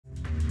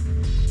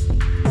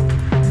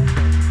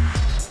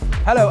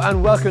Hello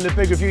and welcome to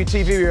Big Review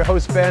TV with your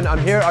host Ben. I'm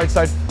here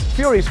outside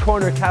Fiori's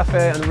Corner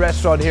cafe and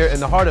restaurant here in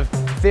the heart of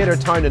Theatre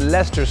Town in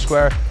Leicester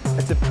Square.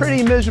 It's a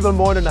pretty miserable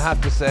morning, I have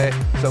to say,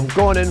 so I'm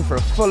going in for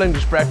a full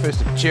English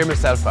breakfast to cheer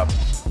myself up.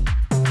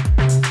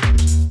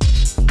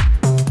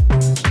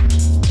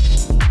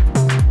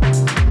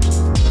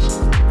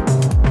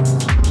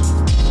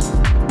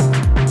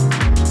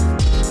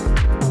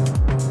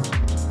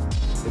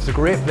 It's a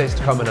great place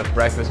to come and have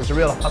breakfast. It's a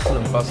real hustle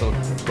and bustle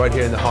right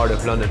here in the heart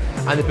of London.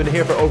 And they've been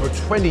here for over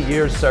 20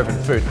 years serving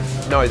food.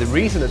 Now, the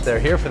reason that they're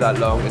here for that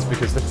long is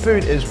because the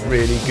food is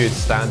really good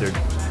standard.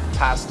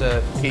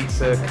 Pasta,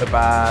 pizza,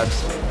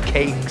 kebabs,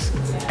 cakes,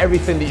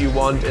 everything that you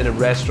want in a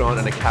restaurant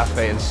and a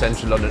cafe in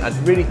central London at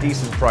really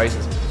decent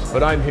prices.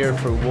 But I'm here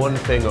for one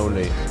thing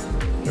only,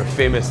 their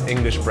famous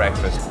English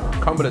breakfast.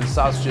 Cumberland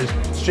sausages,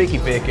 streaky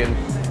bacon,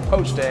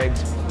 poached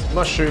eggs,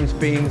 mushrooms,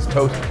 beans,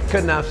 toast,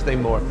 couldn't ask for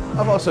more.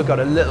 I've also got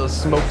a little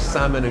smoked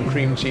salmon and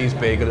cream cheese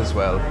bagel as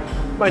well.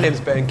 My name's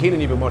Ben Keane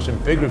and you've been watching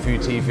Big Review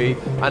TV,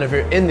 and if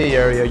you're in the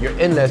area, you're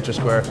in Leicester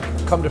Square,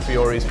 come to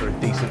Fiori's for a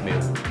decent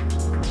meal.